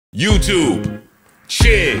YouTube,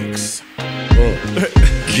 chicks.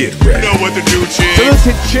 Get ready. You know what to do, chicks. So look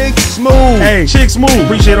at Chick Smooth. Hey, Chick Smooth.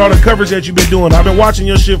 Appreciate all the coverage that you've been doing. I've been watching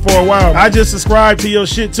your shit for a while. I just subscribed to your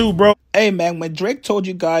shit too, bro. Hey man, when Drake told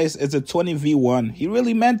you guys it's a 20v1, he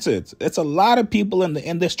really meant it. It's a lot of people in the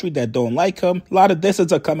industry that don't like him. A lot of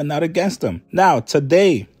disses are coming out against him. Now,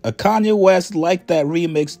 today, a Kanye West Like That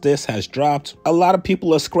remix diss has dropped. A lot of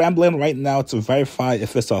people are scrambling right now to verify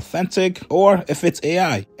if it's authentic or if it's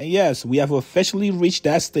AI. And yes, we have officially reached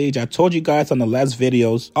that stage. I told you guys on the last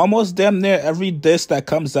videos. Almost damn near every diss that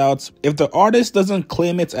comes out, if the artist doesn't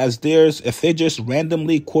claim it as theirs, if it just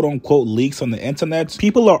randomly quote-unquote leaks on the internet,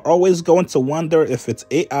 people are always going to wonder if it's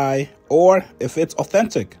AI or if it's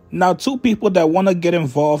authentic. Now, two people that want to get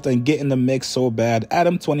involved and get in the mix so bad,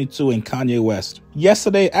 Adam22 and Kanye West.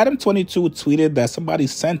 Yesterday, Adam22 tweeted that somebody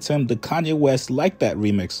sent him the Kanye West Like That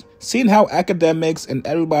remix. Seeing how academics and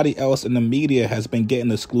everybody else in the media has been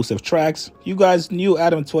getting exclusive tracks, you guys knew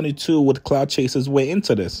Adam22 would cloud chase his way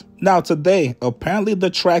into this. Now today, apparently the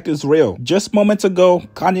track is real. Just moments ago,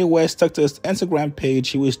 Kanye West took to his Instagram page.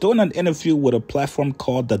 He was doing an interview with a platform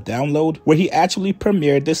called The Download, where he actually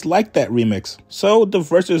premiered this Like That remix. So the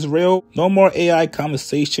verse is real. No more AI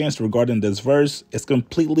conversations regarding this verse. It's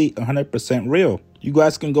completely 100% real. You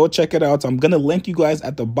guys can go check it out. I'm going to link you guys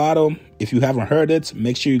at the bottom. If you haven't heard it,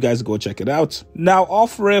 make sure you guys go check it out. Now,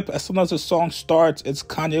 off rip, as soon as the song starts, it's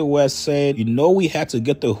Kanye West saying, you know we had to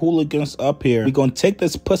get the hooligans up here. We gonna take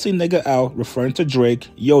this pussy nigga out, referring to Drake.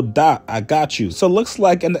 Yo, Dot, I got you. So looks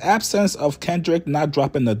like in the absence of Kendrick not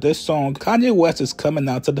dropping the diss song, Kanye West is coming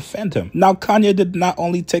out to defend him. Now, Kanye did not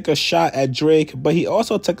only take a shot at Drake, but he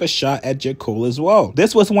also took a shot at J. Cole as well.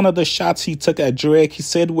 This was one of the shots he took at Drake. He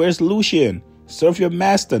said, where's Lucian? Serve your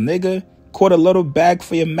master, nigga. Caught a little bag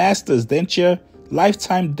for your masters, didn't ya?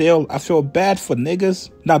 Lifetime deal, I feel bad for niggas.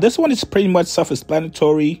 Now, this one is pretty much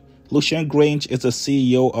self-explanatory. Lucian Grange is the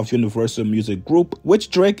CEO of Universal Music Group, which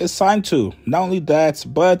Drake is signed to. Not only that,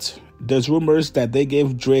 but there's rumors that they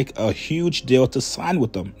gave Drake a huge deal to sign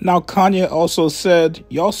with them. Now, Kanye also said,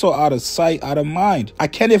 y'all so out of sight, out of mind. I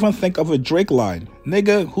can't even think of a Drake line.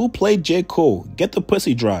 Nigga, who played J. Cole? Get the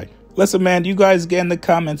pussy dry. Listen, man, you guys get in the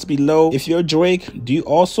comments below. If you're Drake, do you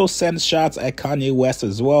also send shots at Kanye West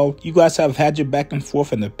as well? You guys have had your back and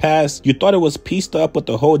forth in the past. You thought it was pieced up with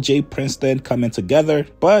the whole Jay Princeton coming together,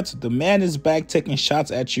 but the man is back taking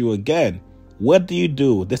shots at you again. What do you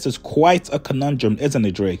do? This is quite a conundrum, isn't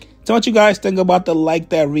it, Drake? Tell what you guys think about the Like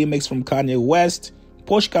That remix from Kanye West.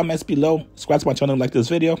 Post comments below. Subscribe to my channel and like this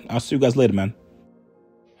video. I'll see you guys later, man.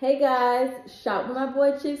 Hey guys, shop with my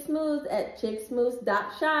boy Chick Smooth at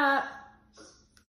chicksmooth.shop.